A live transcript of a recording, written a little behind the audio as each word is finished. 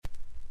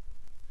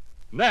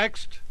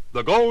Next,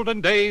 the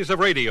golden days of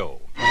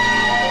radio.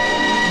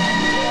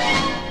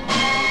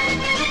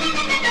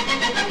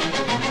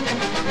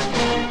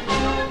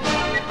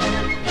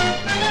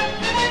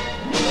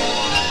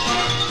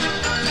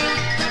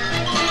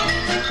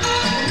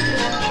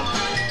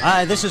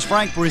 Hi, this is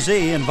Frank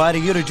Brzee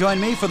inviting you to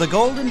join me for the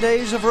Golden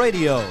Days of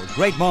Radio.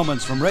 Great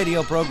moments from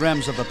radio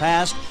programs of the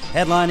past,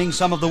 headlining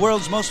some of the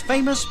world's most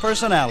famous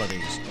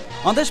personalities.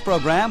 On this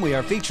program, we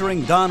are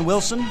featuring Don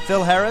Wilson,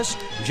 Phil Harris,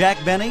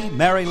 Jack Benny,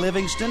 Mary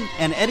Livingston,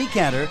 and Eddie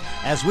Cantor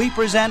as we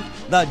present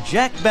the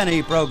Jack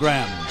Benny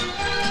Program.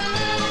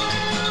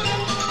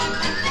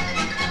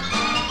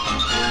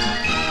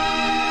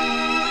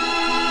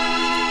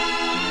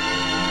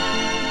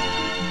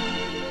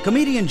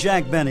 Comedian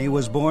Jack Benny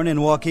was born in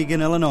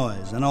Waukegan,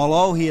 Illinois, and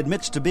although he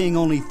admits to being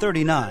only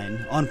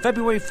 39, on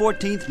February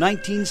 14,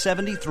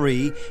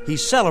 1973, he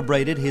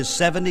celebrated his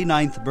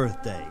 79th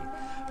birthday.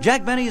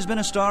 Jack Benny has been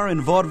a star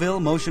in vaudeville,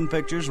 motion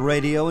pictures,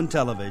 radio, and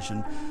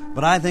television,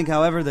 but I think,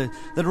 however, that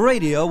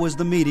radio was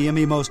the medium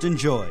he most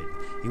enjoyed.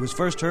 He was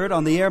first heard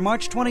on the air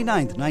March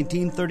 29,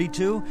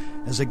 1932,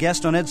 as a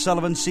guest on Ed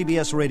Sullivan's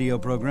CBS radio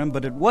program,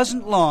 but it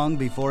wasn't long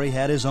before he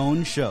had his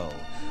own show.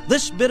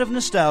 This bit of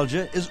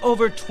nostalgia is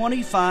over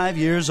 25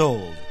 years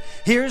old.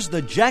 Here's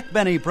the Jack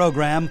Benny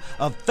program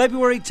of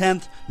February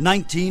 10th,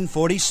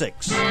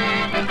 1946.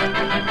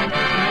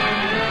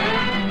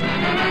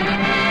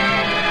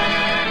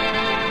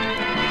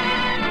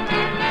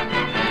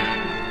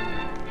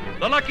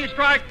 The Lucky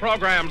Strike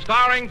program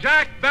starring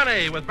Jack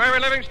Benny with Mary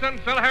Livingston,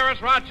 Phil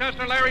Harris,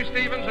 Rochester, Larry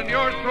Stevens, and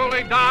yours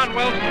truly, Don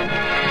Wilson.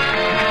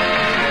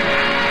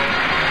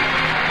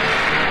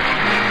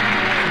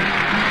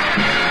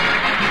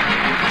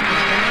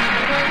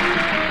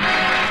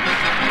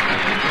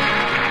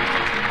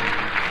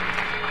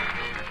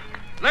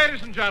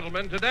 Ladies and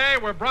gentlemen, today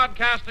we're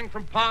broadcasting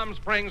from Palm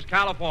Springs,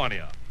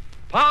 California.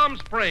 Palm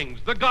Springs,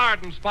 the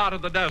garden spot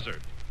of the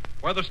desert,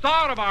 where the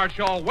star of our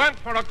show went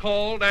for a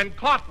cold and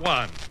caught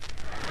one.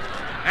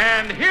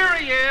 And here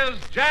he is,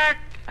 Jack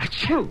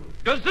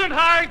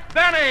Gesundheit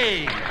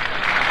Benny.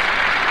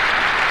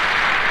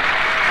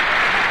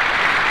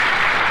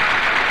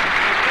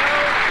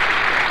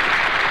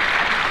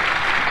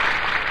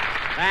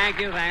 Thank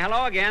you.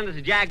 Hello again. This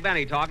is Jack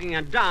Benny talking.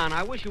 And, Don,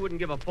 I wish you wouldn't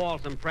give a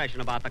false impression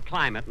about the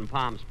climate in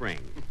Palm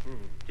Springs.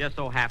 Just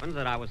so happens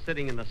that I was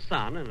sitting in the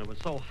sun, and it was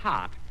so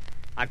hot,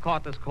 I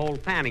caught this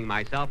cold fanning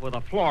myself with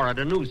a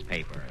Florida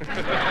newspaper.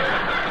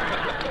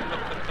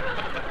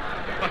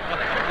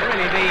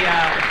 Really,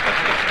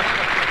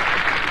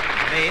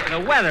 the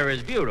weather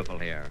is beautiful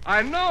here.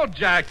 I know,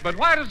 Jack, but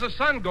why does the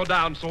sun go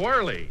down so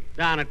early?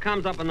 Don, it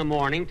comes up in the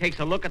morning, takes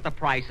a look at the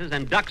prices,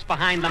 and ducks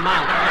behind the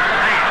mountain.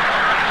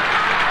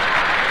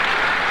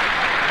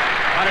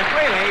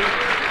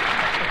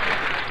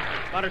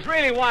 But it's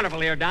really wonderful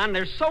here, Don.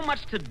 There's so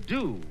much to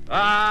do.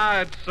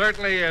 Ah, it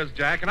certainly is,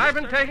 Jack, and I've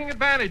been taking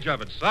advantage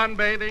of it.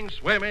 Sunbathing,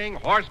 swimming,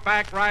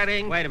 horseback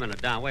riding. Wait a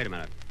minute, Don, wait a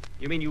minute.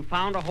 You mean you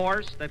found a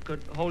horse that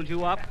could hold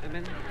you up?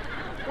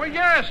 Well,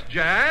 yes,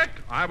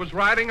 Jack. I was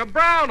riding a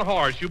brown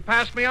horse. You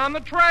passed me on the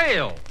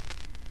trail.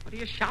 What are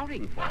you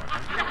shouting for?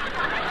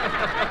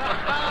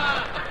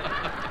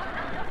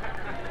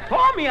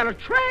 Saw me on a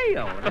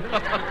trail.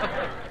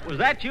 Was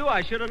that you?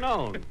 I should have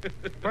known.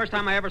 First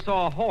time I ever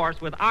saw a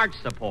horse with arch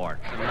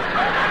supports.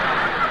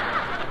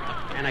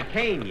 And a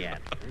cane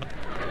yet.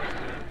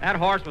 That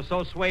horse was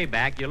so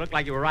swayback, you looked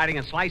like you were riding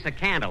a slice of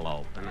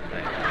cantaloupe.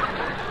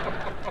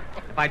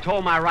 If I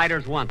told my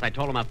riders once, I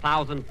told them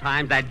 1,000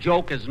 times, that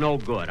joke is no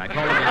good. I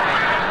told them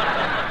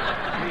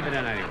leave it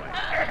in anyway.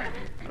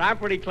 But I'm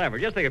pretty clever.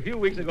 Just think, a few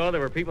weeks ago,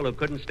 there were people who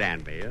couldn't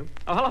stand me.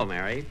 Oh, hello,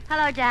 Mary.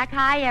 Hello, Jack.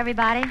 Hi,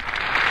 everybody.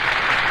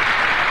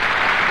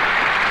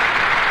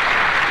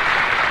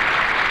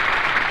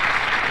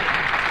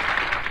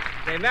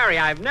 Say, Mary,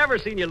 I've never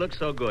seen you look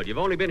so good. You've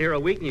only been here a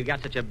week, and you've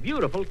got such a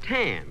beautiful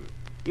tan.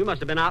 You must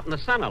have been out in the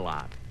sun a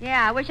lot.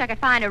 Yeah, I wish I could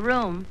find a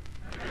room.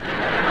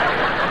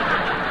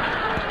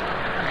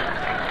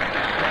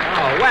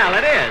 Oh, well,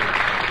 it is.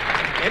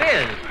 It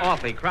is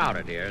awfully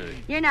crowded here.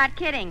 You're not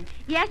kidding.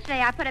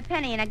 Yesterday, I put a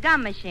penny in a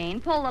gum machine,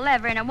 pulled the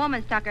lever, and a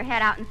woman stuck her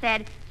head out and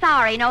said,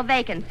 "Sorry, no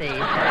vacancies."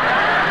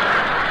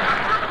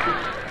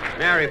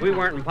 Mary, if we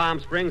weren't in Palm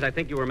Springs, I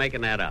think you were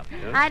making that up.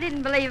 Huh? I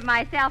didn't believe it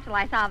myself till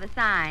I saw the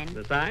sign.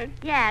 The sign?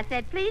 Yeah, it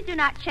said, "Please do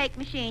not shake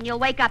machine. You'll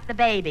wake up the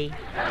baby."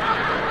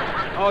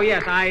 Oh,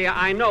 yes,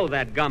 I know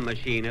that gum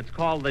machine. It's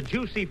called the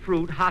Juicy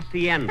Fruit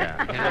Hacienda.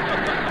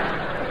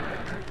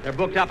 They're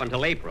booked up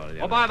until April.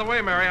 Oh, by the way,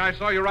 Mary, I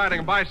saw you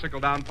riding a bicycle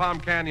down Palm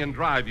Canyon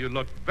Drive. You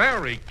looked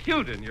very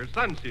cute in your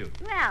sunsuit.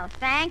 Well,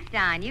 thanks,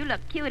 Don. You look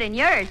cute in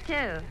yours,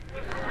 too.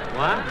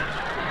 What?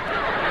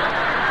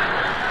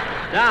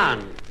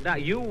 Don,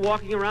 you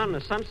walking around in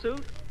a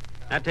sunsuit?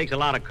 That takes a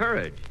lot of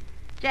courage.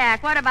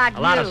 Jack, what about you?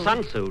 A lot of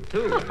sunsuit,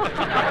 too.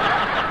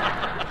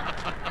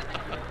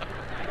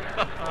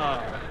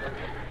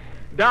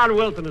 Don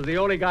Wilson is the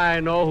only guy I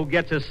know who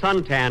gets his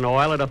suntan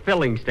oil at a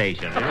filling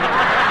station.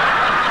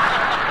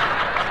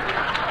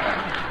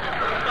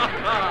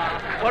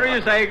 What are are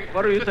you saying?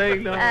 What are you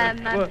saying now?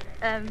 go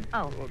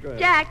ahead.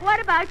 Jack, what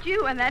about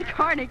you in that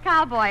corny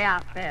cowboy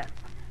outfit?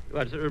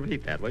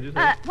 Repeat that. What'd you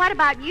say? What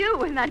about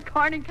you in that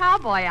corny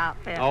cowboy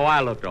outfit? Oh, I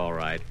looked all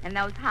right. And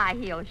those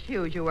high-heel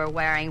shoes you were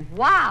wearing.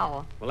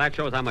 Wow. Well, that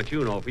shows how much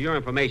you know. For your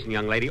information,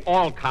 young lady,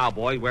 all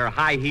cowboys wear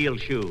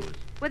high-heeled shoes.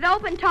 With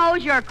open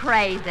toes, you're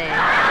crazy.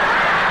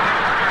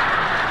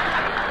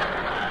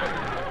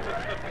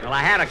 Well,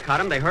 I had to cut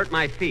them. They hurt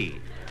my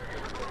feet.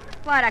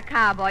 What a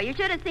cowboy. You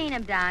should have seen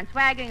him, Don,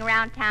 swaggering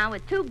around town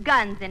with 2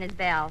 guns in his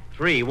belt.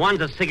 3.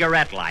 One's a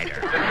cigarette lighter.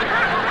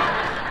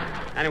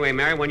 Anyway,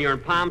 Mary, when you're in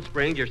Palm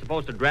Springs, you're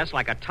supposed to dress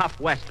like a tough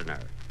Westerner.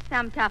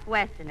 Some tough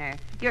Westerner.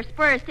 Your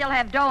spurs still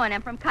have dough in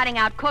them from cutting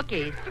out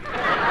cookies.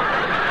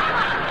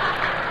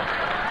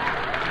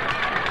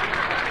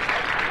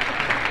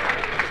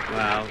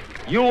 Well,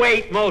 you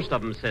ate most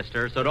of them,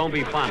 sister, so don't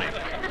be funny.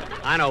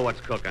 I know what's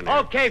cooking here.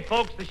 Okay,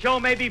 folks, the show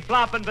may be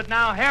flopping, but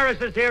now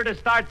Harris is here to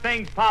start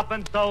things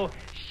popping, so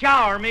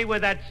shower me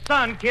with that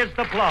sun-kissed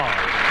applause.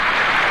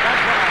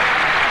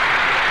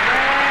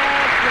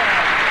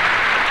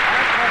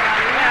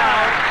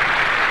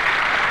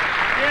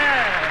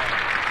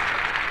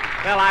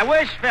 That's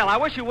what Phil, I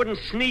wish you wouldn't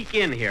sneak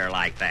in here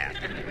like that.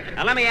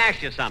 Now, let me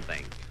ask you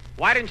something.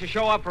 Why didn't you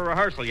show up for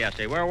rehearsal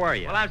yesterday? Where were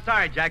you? Well, I'm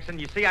sorry, Jackson.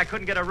 You see, I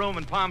couldn't get a room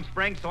in Palm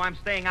Springs, so I'm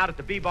staying out at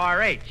the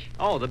B-Bar H.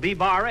 Oh, the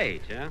B-Bar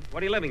H, huh?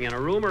 What are you living in, a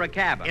room or a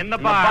cabin? In the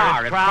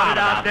bar. It's crowded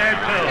out there,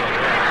 too.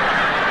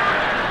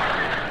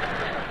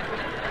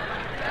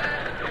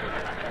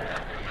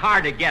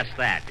 Hard to guess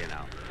that, you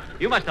know.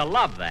 You must have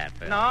loved that,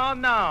 Phil. No,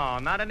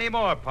 not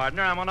anymore,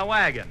 partner. I'm on a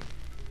wagon.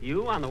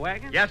 You on the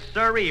wagon? Yes,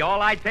 sirree.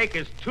 All I take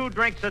is 2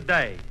 drinks a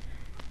day.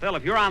 Phil,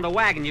 if you're on the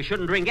wagon, you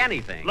shouldn't drink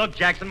anything. Look,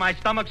 Jackson, my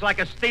stomach's like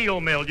a steel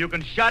mill. You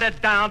can shut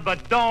it down,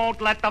 but don't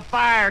let the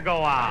fire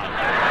go out.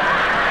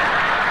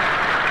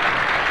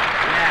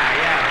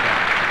 Yeah.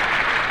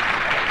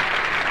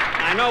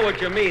 I know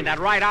what you mean. That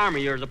right arm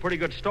of yours is a pretty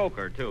good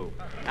stoker, too.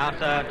 Now, it's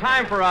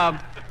time for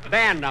a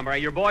band number. Are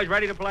your boys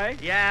ready to play?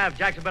 Yeah,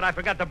 Jackson, but I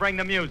forgot to bring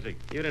the music.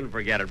 You didn't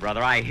forget it,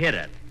 brother. I hid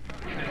it.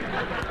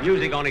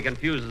 Music only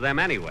confuses them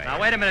anyway. Now,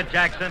 wait a minute,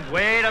 Jackson.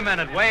 Wait a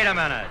minute.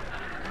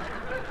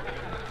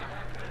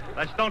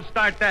 Let's don't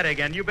start that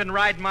again. You've been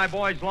riding my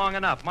boys long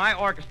enough. My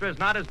orchestra is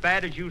not as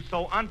bad as you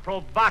so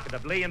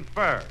unprovocatively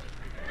infer.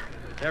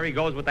 There he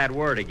goes with that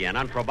word again,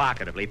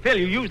 unprovocatively. Phil,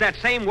 you used that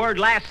same word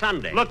last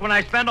Sunday. Look, when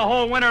I spend a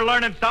whole winter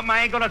learning something,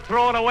 I ain't going to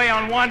throw it away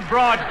on one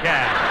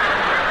broadcast.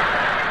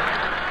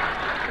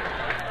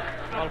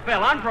 Well,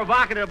 Phil,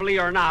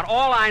 unprovocatively or not,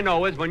 all I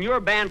know is when your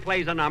band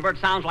plays a number, it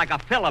sounds like a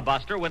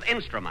filibuster with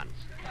instruments.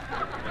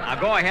 Now,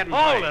 go ahead and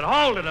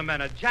Hold it a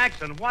minute.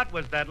 Jackson, what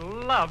was that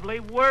lovely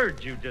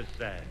word you just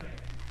said?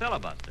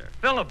 Filibuster.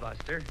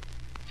 Filibuster?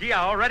 Gee,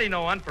 I already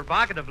know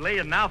unprovocatively,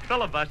 and now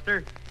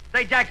filibuster.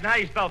 Say, Jackson, how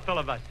do you spell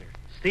filibuster?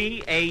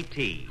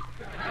 C-A-T.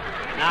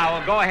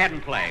 Now, go ahead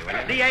and play, will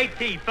you?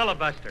 C-A-T,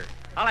 filibuster.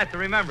 I'll have to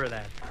remember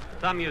that.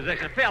 Some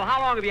musician. Phil, how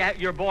long have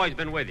your boys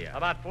been with you?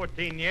 About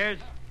 14 years.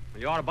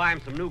 You ought to buy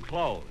them some new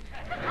clothes.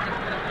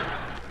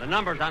 The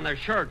numbers on their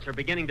shirts are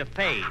beginning to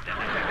fade.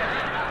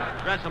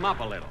 Dress them up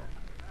a little.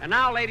 And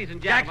now, ladies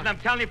and gentlemen... Jackson, I'm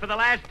telling you for the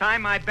last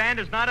time, my band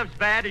is not as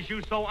bad as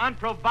you so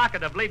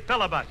unprovocatively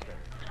filibuster.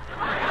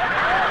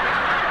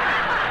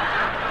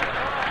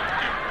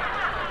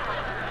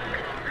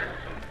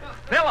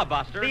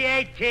 Filibuster?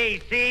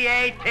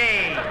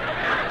 C-A-T.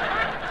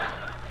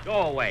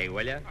 Go away,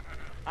 will you?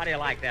 How do you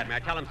like that,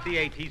 man? Tell him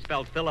C-A-T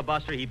spells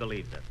filibuster, he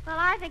believes it. Well,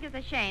 I think it's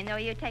a shame, though,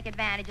 you take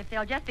advantage of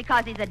Phil just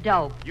because he's a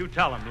dope. You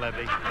tell him,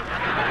 Libby.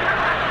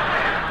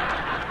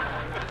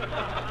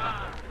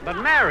 But,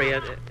 Mary,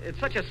 it's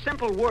such a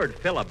simple word,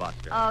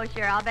 filibuster. Oh,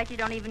 sure. I'll bet you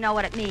don't even know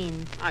what it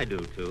means. I do,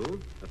 too.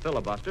 A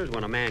filibuster is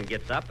when a man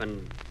gets up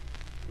and,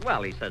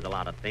 well, he says a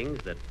lot of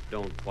things that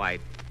don't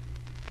quite...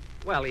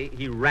 Well,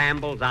 he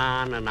rambles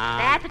on and on.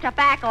 That's a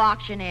tobacco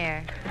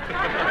auctioneer.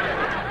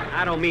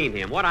 I don't mean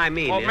him. What I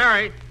mean Well,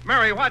 is...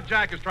 Mary, what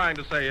Jack is trying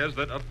to say is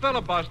that a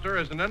filibuster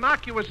is an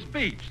innocuous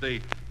speech,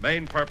 the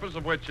main purpose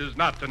of which is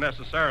not to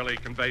necessarily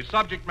convey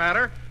subject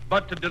matter,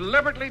 but to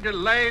deliberately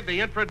delay the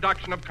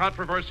introduction of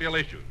controversial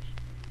issues.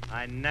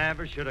 I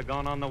never should have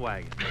gone on the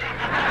wagon.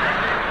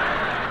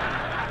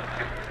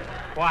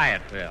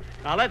 Quiet, Phil.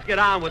 Now, let's get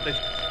on with the...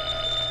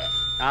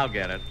 I'll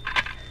get it.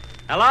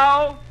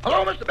 Hello?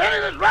 Hello, Mr. Benny.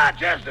 This is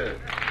Rochester.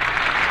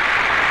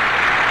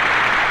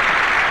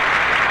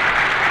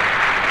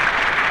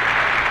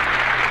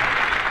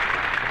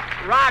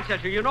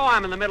 Rochester, you know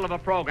I'm in the middle of a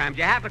program. Do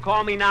you have to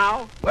call me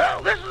now?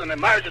 Well, this is an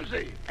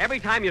emergency. Every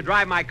time you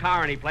drive my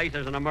car anyplace,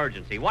 there's an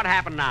emergency. What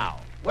happened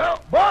now?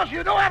 Well, boss,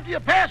 you know after you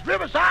pass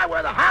Riverside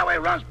where the highway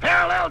runs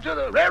parallel to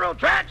the railroad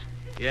tracks?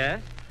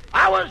 Yes?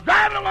 I was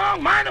driving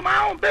along minding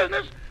my own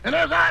business, and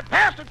as I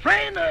passed the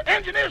train, the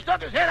engineer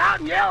stuck his head out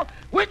and yelled,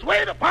 "Which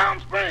way to Palm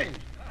Springs?"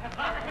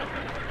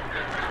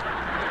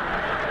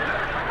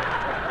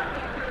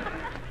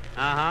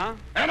 Uh-huh.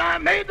 And I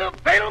made the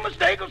fatal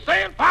mistake of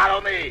saying,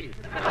 "Follow me."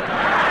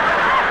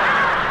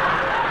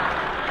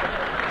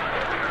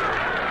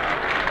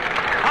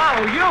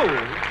 Follow you?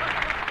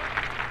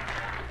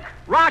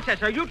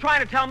 Rochester, are you trying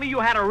to tell me you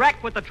had a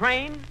wreck with the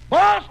train?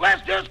 Boss,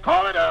 let's just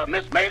call it a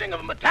mismating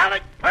of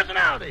metallic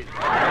personalities.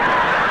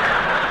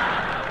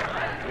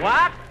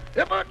 What?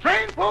 If a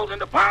train pulls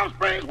into Palm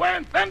Springs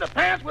wearing fender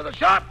pants with a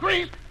sharp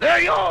grease,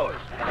 they're yours.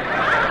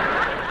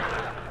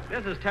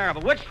 This is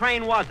terrible. Which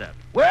train was it?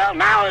 Well,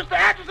 now it's the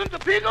Atchison,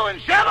 Topeka, and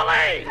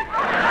Chevrolet.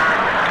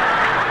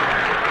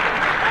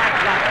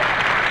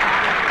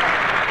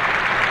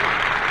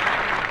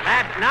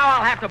 Now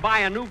I'll have to buy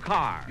a new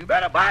car. You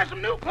better buy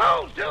some new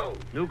clothes, too.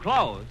 New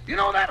clothes? You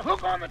know that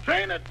hook on the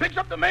train that picks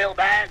up the mail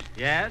bags?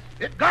 Yes.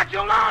 It got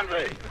your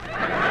laundry.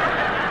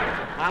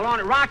 My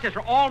laundry?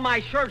 Rochester, all my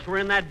shirts were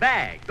in that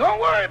bag.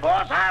 Don't worry,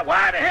 boss. I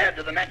wired ahead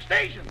to the next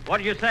station. What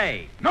did you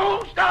say?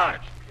 No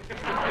starch.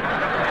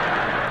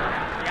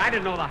 I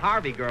didn't know the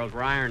Harvey girls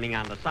were ironing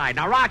on the side.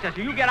 Now,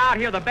 Rochester, you get out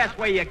here the best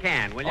way you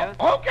can, will you?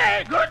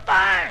 Okay,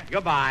 goodbye.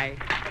 Goodbye.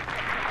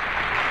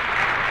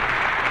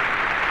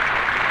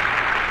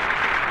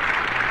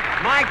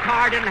 My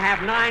car didn't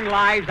have 9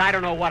 lives. I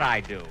don't know what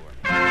I'd do.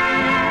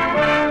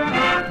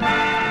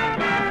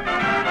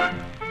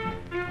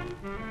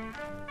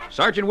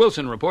 Sergeant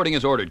Wilson reporting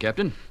as ordered,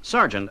 Captain.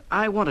 Sergeant,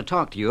 I want to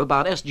talk to you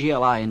about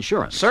SGLI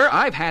insurance. Sir,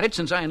 I've had it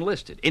since I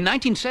enlisted. In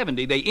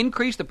 1970, they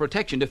increased the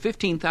protection to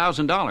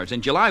 $15,000.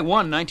 In July 1,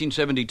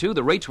 1972,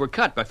 the rates were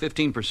cut by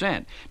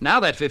 15%.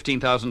 Now that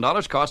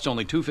 $15,000 costs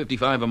only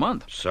 $255 a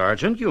month.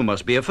 Sergeant, you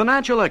must be a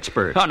financial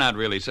expert. Oh, not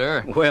really,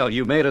 sir. Well,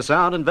 you made a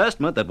sound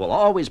investment that will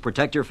always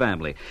protect your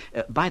family.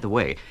 By the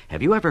way,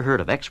 have you ever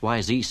heard of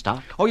XYZ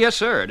stock? Oh, yes,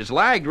 sir. It has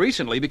lagged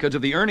recently because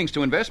of the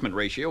earnings-to-investment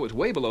ratio. It's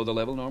way below the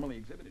level normally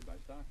exhibited by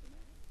stock.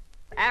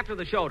 After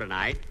the show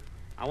tonight,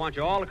 I want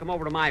you all to come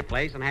over to my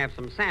place and have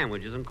some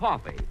sandwiches and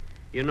coffee.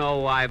 You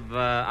know, I've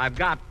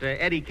got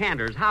Eddie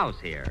Cantor's house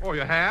here. Oh,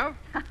 you have?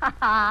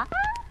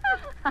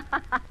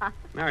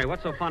 Mary,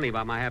 what's so funny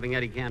about my having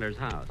Eddie Cantor's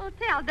house? Well,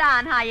 tell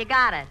Don how you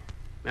got it.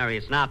 Mary,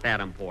 it's not that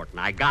important.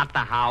 I got the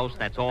house.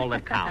 That's all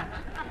that counts.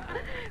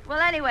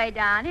 Well, anyway,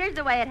 Don, here's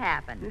the way it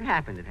happened. It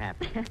happened.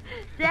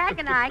 Jack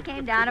and I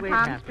came down to Wait,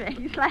 Palm happened.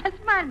 Springs last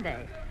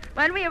Monday.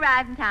 When we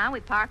arrived in town,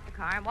 we parked the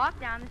car and walked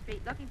down the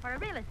street looking for a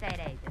real estate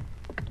agent.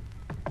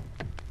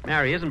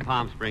 Mary, isn't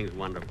Palm Springs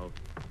wonderful?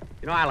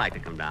 You know, I like to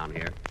come down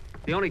here.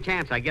 The only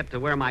chance I get to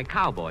wear my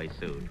cowboy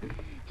suit.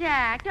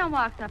 Jack, don't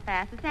walk so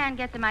fast. The sand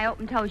gets in my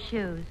open-toe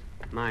shoes.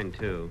 Mine,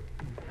 too.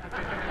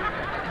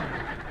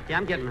 Yeah,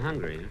 I'm getting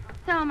hungry.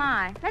 So am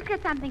I. Let's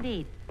get something to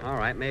eat. All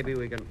right, maybe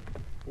we can...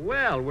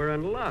 Well, we're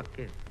in luck.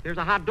 Here's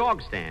a hot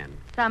dog stand.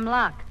 Some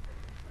luck.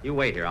 You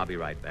wait here. I'll be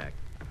right back.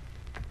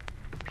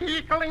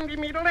 Pickle in the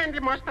middle and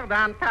the mustard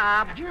on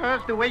top,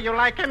 just the way you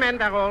like 'em, and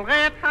they're all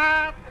red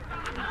hot.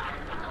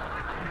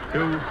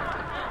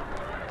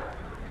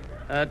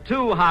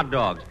 2 hot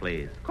dogs,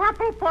 please.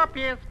 Couple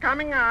puppies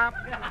coming up.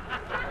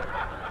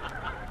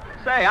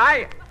 Say,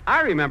 I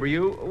remember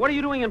you. What are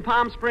you doing in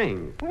Palm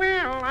Springs?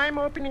 Well, I'm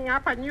opening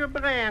up a new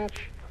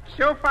branch.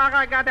 So far,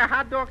 I got a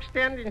hot dog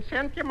stand in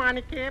Santa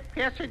Monica,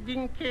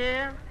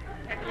 Pasadena,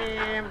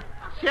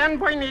 San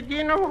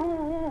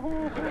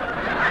Bernardino,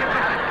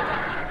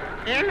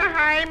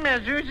 Anaheim,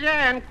 Azusa,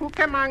 and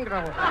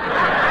Cucamonga.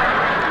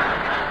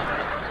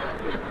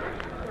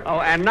 Oh,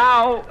 and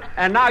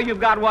now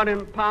you've got one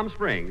in Palm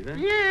Springs, huh?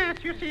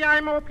 Yes, you see,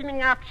 I'm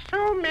opening up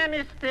so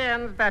many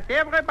stands that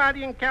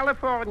everybody in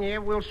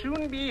California will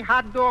soon be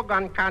hot dog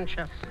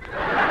unconscious.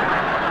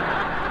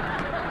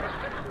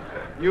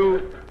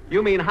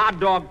 You mean hot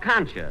dog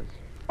conscious?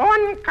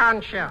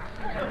 Unconscious.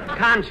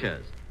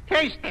 Conscious.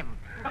 Taste him.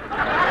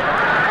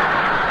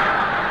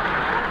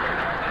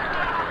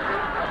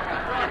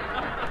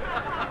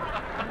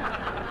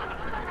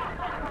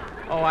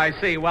 Oh, I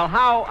see. Well,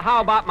 how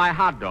about my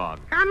hot dog?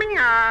 Coming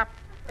up.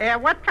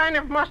 What kind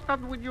of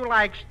mustard would you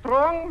like?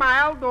 Strong,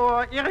 mild,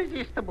 or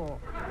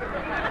irresistible?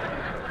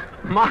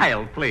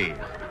 Mild, please.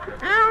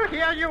 Oh,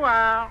 here you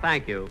are.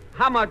 Thank you.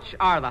 How much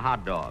are the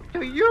hot dogs?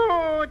 To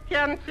you,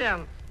 10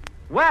 cents.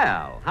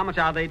 Well, how much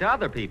are they to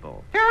other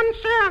people? 10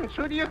 cents.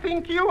 Who do you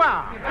think you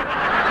are?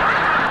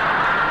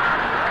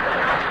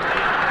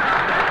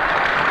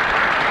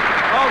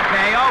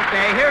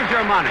 Okay. Here's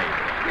your money.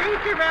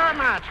 Thank you very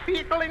much.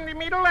 Pickle in the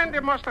middle and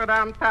the mustard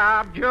on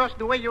top, just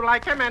the way you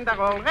like 'em, and they're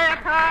all red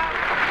hot.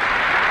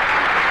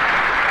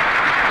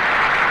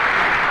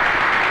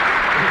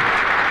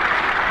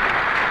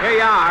 Here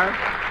you are.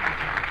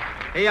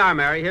 Here you are,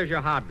 Mary. Here's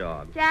your hot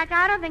dog. Jack,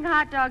 I don't think a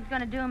hot dog's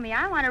going to do me.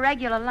 I want a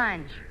regular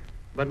lunch.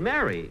 But,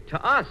 Mary,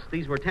 to us,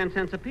 these were 10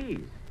 cents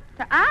apiece.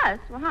 To us?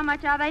 Well, how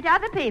much are they to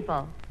other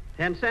people?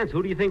 10 cents.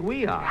 Who do you think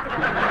we are?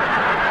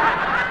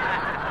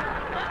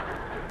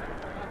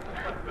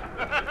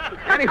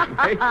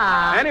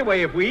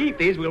 Anyway, if we eat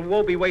these, we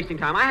won't be wasting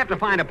time. I have to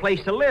find a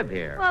place to live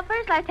here. Well,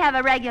 first let's have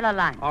a regular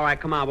lunch. All right,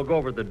 come on. We'll go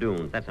over to the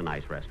Dunes. That's a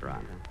nice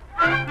restaurant.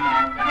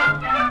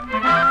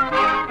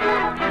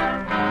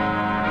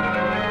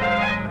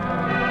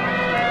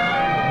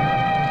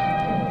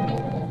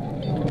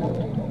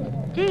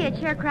 Gee, it's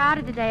sure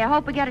crowded today. I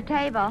hope we get a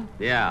table.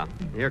 Yeah.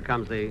 Here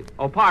comes the...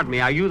 Oh, pardon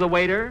me. Are you the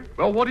waiter?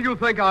 Well, what do you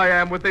think I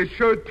am with this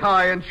shirt,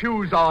 tie, and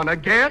shoes on? A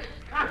guest?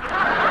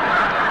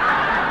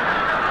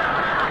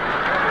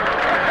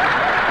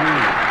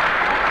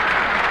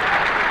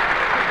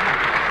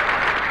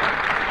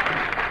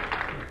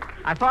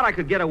 I thought I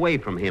could get away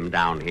from him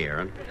down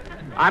here.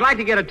 I'd like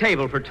to get a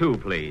table for two,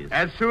 please.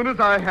 As soon as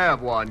I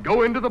have one,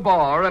 go into the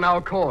bar and I'll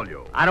call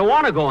you. I don't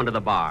want to go into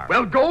the bar.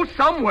 Well, go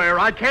somewhere.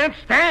 I can't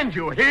stand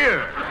you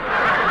here.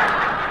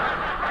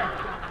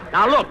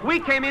 Now, look, we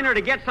came in here to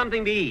get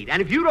something to eat,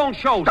 and if you don't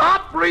show...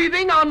 Stop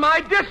breathing on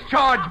my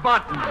discharge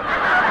button.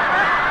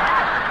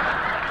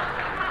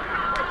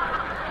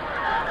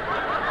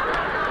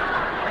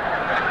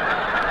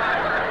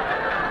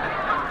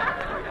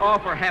 Oh,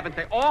 for heaven's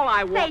sake, all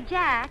I want...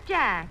 Say,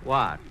 Jack.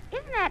 What?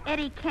 Isn't that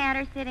Eddie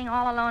Cantor sitting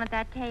all alone at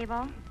that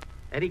table?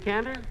 Eddie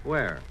Cantor?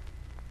 Where?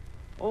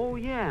 Oh,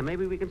 yeah,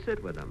 maybe we can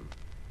sit with him.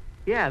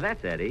 Yeah,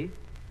 that's Eddie.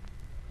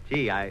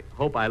 Gee, I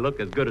hope I look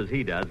as good as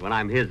he does when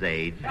I'm his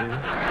age.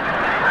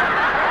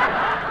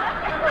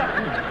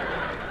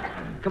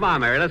 Come on,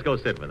 Mary, let's go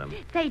sit with him.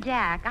 Say,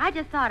 Jack, I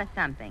just thought of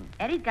something.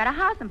 Eddie's got a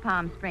house in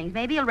Palm Springs.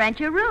 Maybe he'll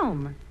rent you a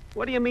room.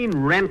 What do you mean,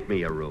 rent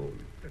me a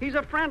room? He's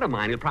a friend of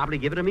mine. He'll probably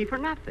give it to me for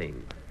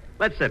nothing.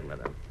 Let's sit with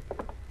him.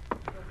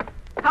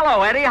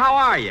 Hello, Eddie. How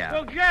are you?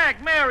 Well,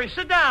 Jack, Mary,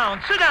 sit down.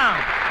 Sit down.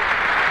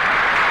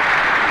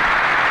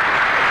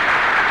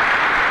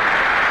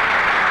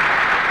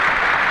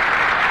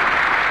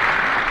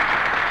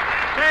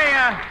 Say,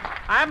 I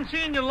haven't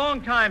seen you in a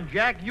long time,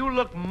 Jack. You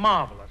look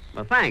marvelous.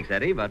 Well, thanks,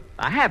 Eddie, but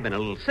I have been a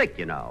little sick,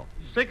 you know.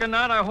 Sick or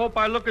not, I hope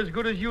I look as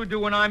good as you do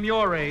when I'm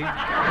your age.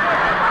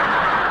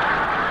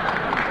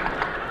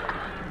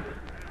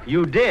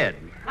 You did.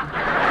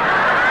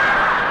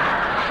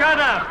 Shut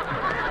up.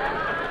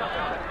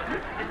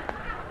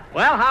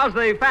 Well, how's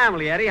the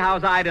family, Eddie?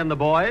 How's Ida and the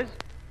boys?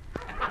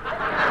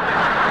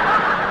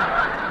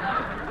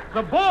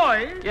 The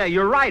boys? Yeah,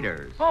 your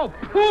writers. Oh,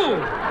 pooh.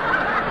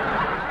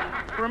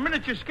 For a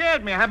minute, you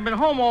scared me. I haven't been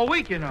home all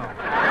week, you know.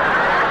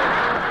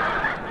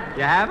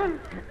 You haven't?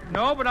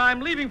 No, but I'm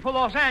leaving for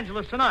Los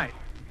Angeles tonight.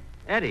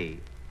 Eddie,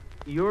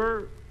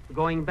 you're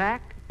going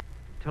back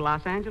to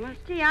Los Angeles?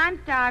 Gee,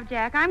 I'm starved,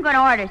 Jack. I'm going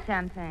to order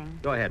something.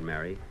 Go ahead,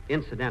 Mary.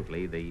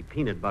 Incidentally, the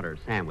peanut butter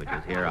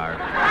sandwiches here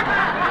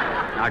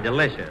are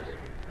delicious.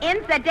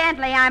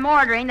 Incidentally, I'm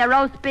ordering the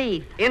roast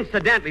beef.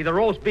 Incidentally, the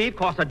roast beef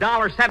costs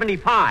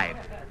 $1.75.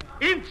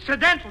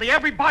 Incidentally,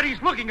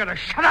 everybody's looking at us.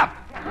 Shut up.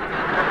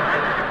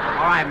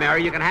 All right,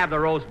 Mary, you can have the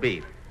roast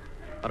beef.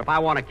 But if I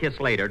want a kiss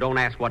later, don't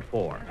ask what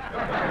for.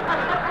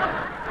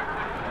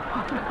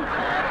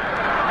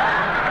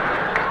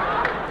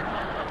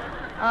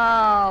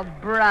 Oh,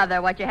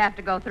 brother, what you have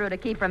to go through to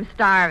keep from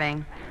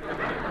starving.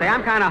 Say,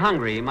 I'm kind of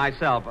hungry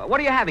myself. What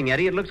are you having,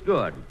 Eddie? It looks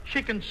good.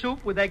 Chicken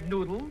soup with egg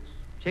noodles.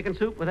 Chicken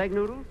soup with egg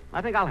noodles?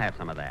 I think I'll have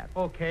some of that.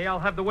 Okay, I'll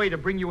have the waiter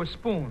bring you a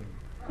spoon.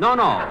 No.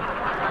 No,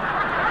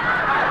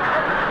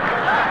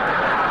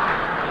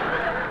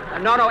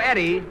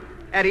 Eddie,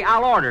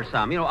 I'll order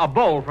some. You know, a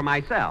bowl for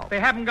myself. They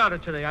haven't got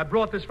it today. I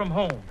brought this from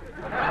home.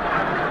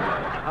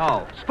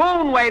 Oh,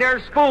 spoon,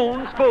 waiter,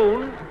 spoon.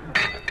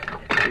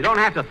 You don't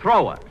have to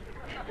throw it.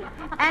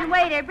 And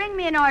waiter, bring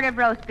me an order of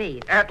roast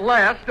beef. At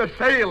last, a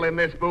sale in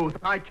this booth.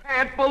 I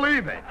can't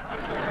believe it.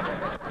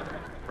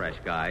 Fresh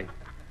guy.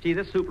 Gee,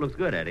 this soup looks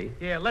good, Eddie.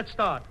 Yeah, let's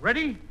start.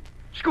 Ready?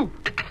 Scoop.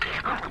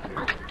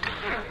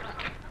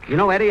 You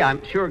know, Eddie,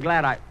 I'm sure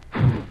glad I...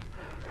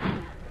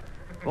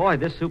 Boy,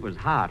 this soup is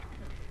hot.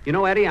 You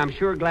know, Eddie, I'm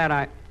sure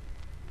glad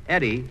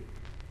Eddie,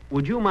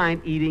 would you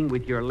mind eating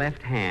with your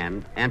left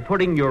hand and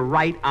putting your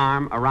right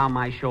arm around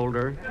my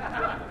shoulder?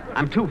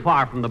 I'm too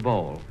far from the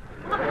bowl.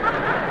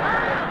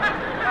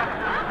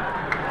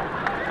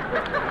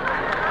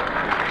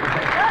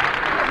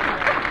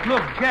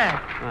 Look,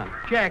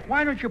 Jack,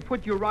 why don't you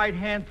put your right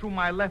hand through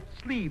my left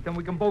sleeve, then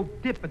we can both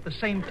dip at the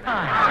same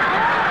time.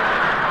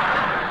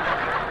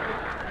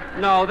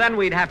 No, then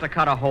we'd have to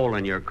cut a hole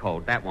in your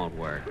coat. That won't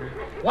work.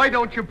 Why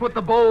don't you put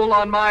the bowl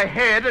on my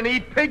head and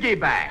eat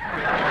piggyback?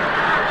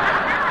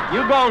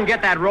 You go and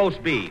get that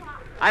roast beef.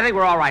 I think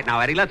we're all right now,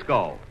 Eddie. Let's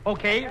go.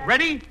 Okay,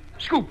 ready?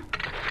 Scoop.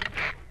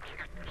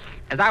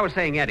 As I was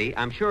saying, Eddie,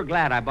 I'm sure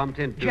glad I bumped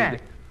into...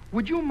 Jack,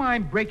 would you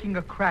mind breaking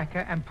a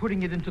cracker and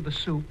putting it into the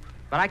soup?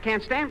 But I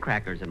can't stand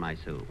crackers in my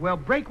soup. Well,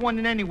 break one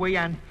in anyway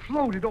and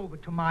float it over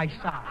to my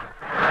side.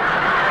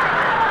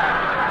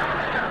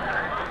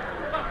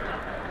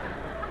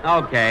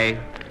 Okay.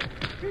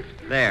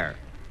 There.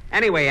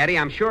 Anyway, Eddie,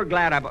 I'm sure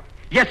glad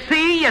You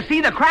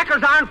see, the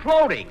crackers aren't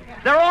floating.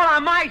 They're all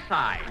on my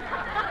side.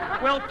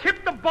 Well,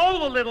 tip the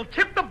bowl a little.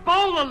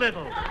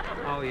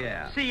 Oh,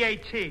 yeah.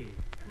 C-A-T.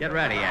 Get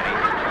ready,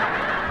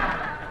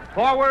 Eddie.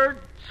 Forward,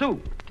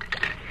 soup.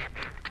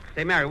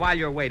 Say, Mary, while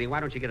you're waiting,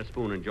 why don't you get a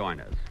spoon and join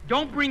us?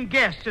 Don't bring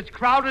guests. It's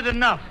crowded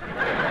enough.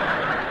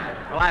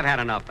 Well, I've had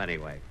enough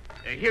anyway.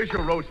 Here's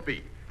your roast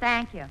beef.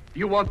 Thank you. Do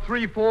you want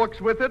 3 forks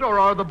with it, or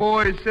are the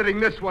boys sitting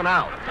this one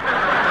out?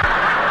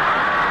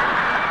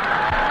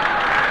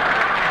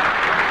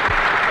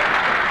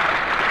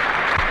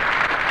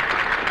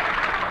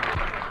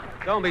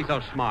 Don't be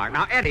so smart.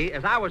 Now, Eddie,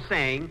 as I was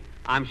saying,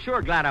 I'm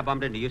sure glad I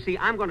bumped into you. See,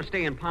 I'm going to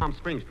stay in Palm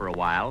Springs for a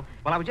while.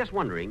 Well, I was just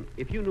wondering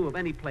if you knew of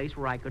any place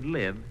where I could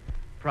live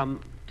from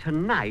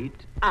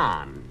tonight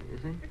on, you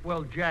see?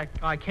 Well, Jack,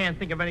 I can't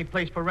think of any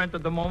place for rent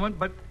at the moment,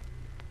 but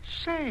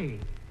say,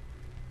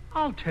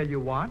 I'll tell you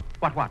what.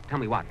 What? Tell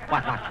me what?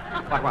 What?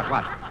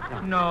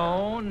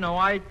 No,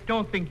 I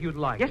don't think you'd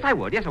like Yes, it. I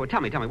would.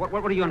 Tell me. What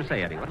are you going to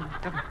say, Eddie? What?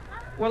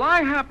 Well,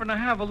 I happen to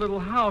have a little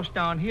house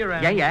down here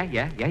and... Yeah.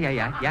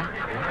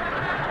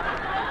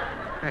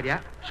 Right,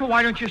 yeah. So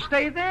why don't you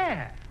stay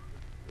there?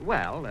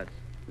 Well, that's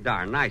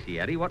darn nice,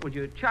 Eddie. What would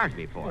you charge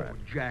me for it? Oh,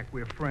 Jack,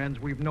 we're friends.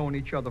 We've known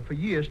each other for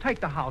years.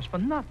 Take the house for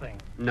nothing.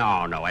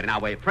 No, Eddie. Now,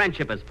 wait.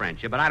 Friendship is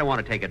friendship, but I don't want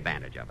to take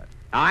advantage of it.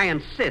 Now, I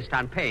insist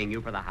on paying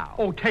you for the house.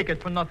 Oh, take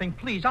it for nothing,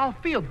 please. I'll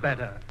feel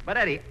better. But,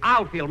 Eddie,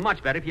 I'll feel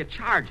much better if you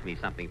charge me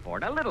something for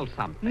it. A little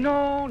something.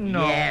 No.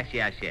 Yes.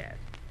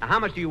 Now, how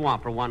much do you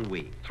want for 1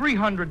 week?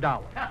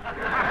 $300.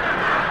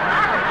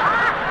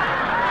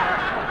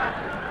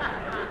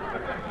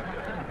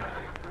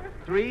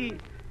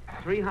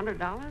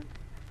 $300?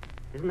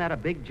 Isn't that a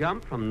big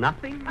jump from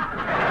nothing?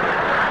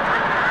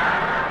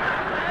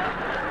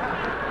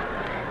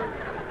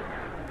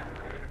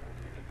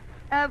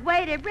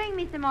 Waiter, bring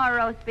me some more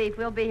roast beef.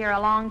 We'll be here a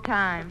long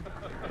time.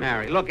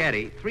 Mary, look,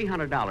 Eddie,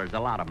 $300 is a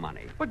lot of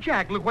money. But,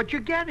 Jack, look what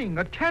you're getting.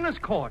 A tennis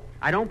court.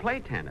 I don't play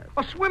tennis.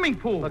 A swimming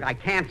pool. Look, I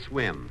can't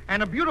swim.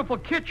 And a beautiful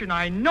kitchen.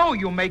 I know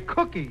you make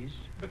cookies.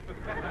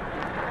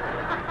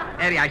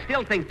 Eddie, I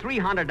still think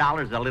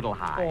 $300 is a little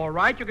high. All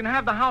right, you can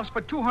have the house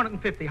for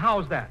 $250.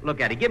 How's that?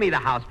 Look, Eddie, give me the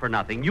house for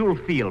nothing. You'll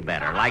feel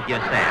better, like you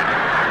said.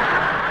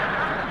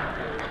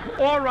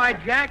 All right,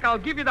 Jack, I'll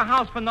give you the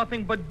house for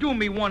nothing, but do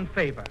me one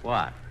favor.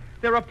 What?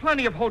 There are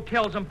plenty of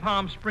hotels in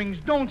Palm Springs.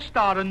 Don't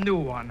start a new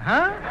one,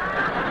 huh?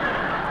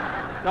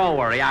 Don't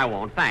worry, I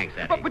won't. Thanks,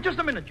 Eddie. But just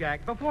a minute,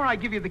 Jack. Before I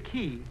give you the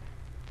key,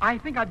 I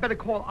think I'd better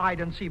call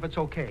Ida and see if it's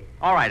okay.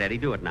 All right, Eddie,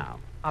 do it now.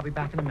 I'll be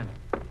back in a minute.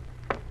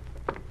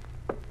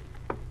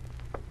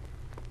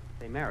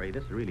 Say, Mary,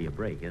 this is really a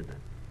break, isn't it?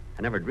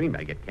 I never dreamed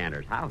I'd get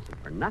Cantor's house, and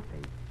for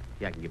nothing.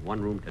 See, I can give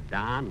one room to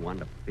Don, one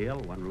to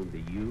Phil, one room to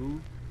you,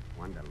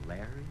 one to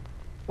Larry.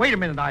 Wait a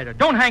minute, Ida.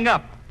 Don't hang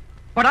up.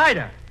 But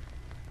Ida,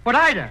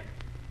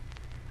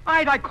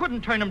 I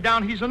couldn't turn him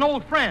down. He's an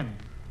old friend.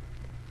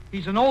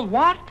 He's an old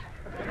what?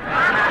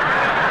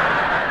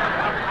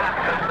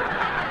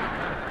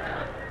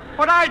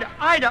 But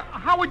Ida,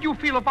 how would you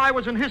feel if I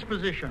was in his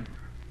position?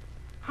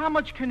 How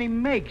much can he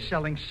make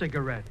selling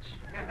cigarettes?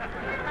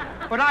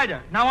 But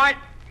Ida, now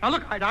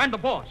look, Ida, I'm the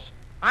boss.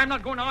 I'm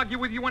not going to argue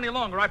with you any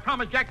longer. I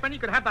promised Jack Benny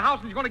could have the house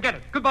and he's going to get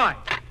it. Goodbye.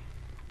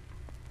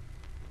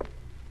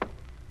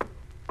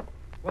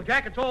 Well,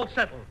 Jack, it's all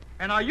settled.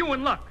 And are you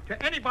in luck?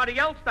 To anybody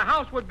else, the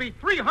house would be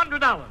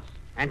 $300.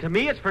 And to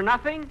me, it's for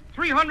nothing?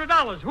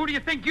 $300. Who do you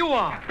think you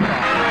are?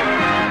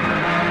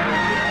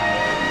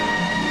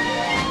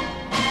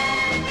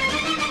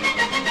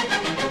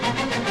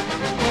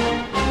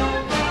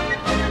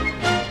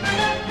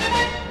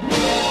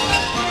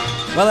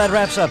 Well, that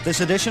wraps up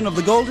this edition of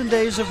the Golden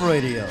Days of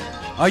Radio.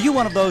 Are you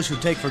one of those who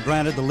take for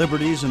granted the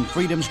liberties and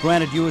freedoms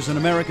granted you as an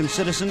American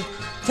citizen?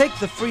 Take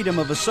the freedom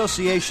of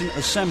association,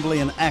 assembly,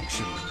 and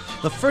action.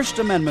 The First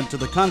Amendment to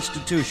the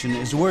Constitution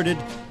is worded,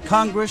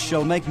 Congress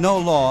shall make no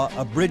law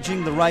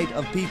abridging the right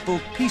of people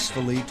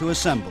peacefully to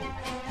assemble.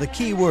 The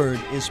key word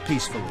is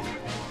peacefully.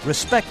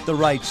 Respect the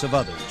rights of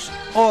others.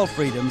 All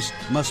freedoms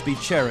must be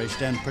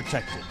cherished and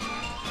protected.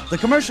 The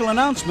commercial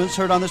announcements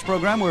heard on this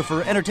program were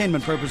for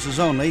entertainment purposes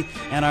only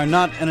and are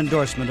not an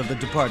endorsement of the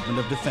Department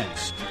of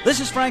Defense. This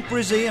is Frank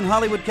Brzee in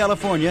Hollywood,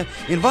 California,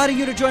 inviting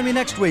you to join me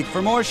next week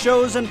for more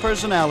shows and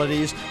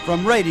personalities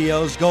from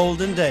radio's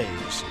golden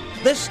days.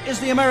 This is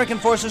the American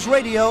Forces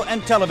Radio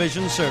and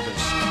Television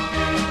Service.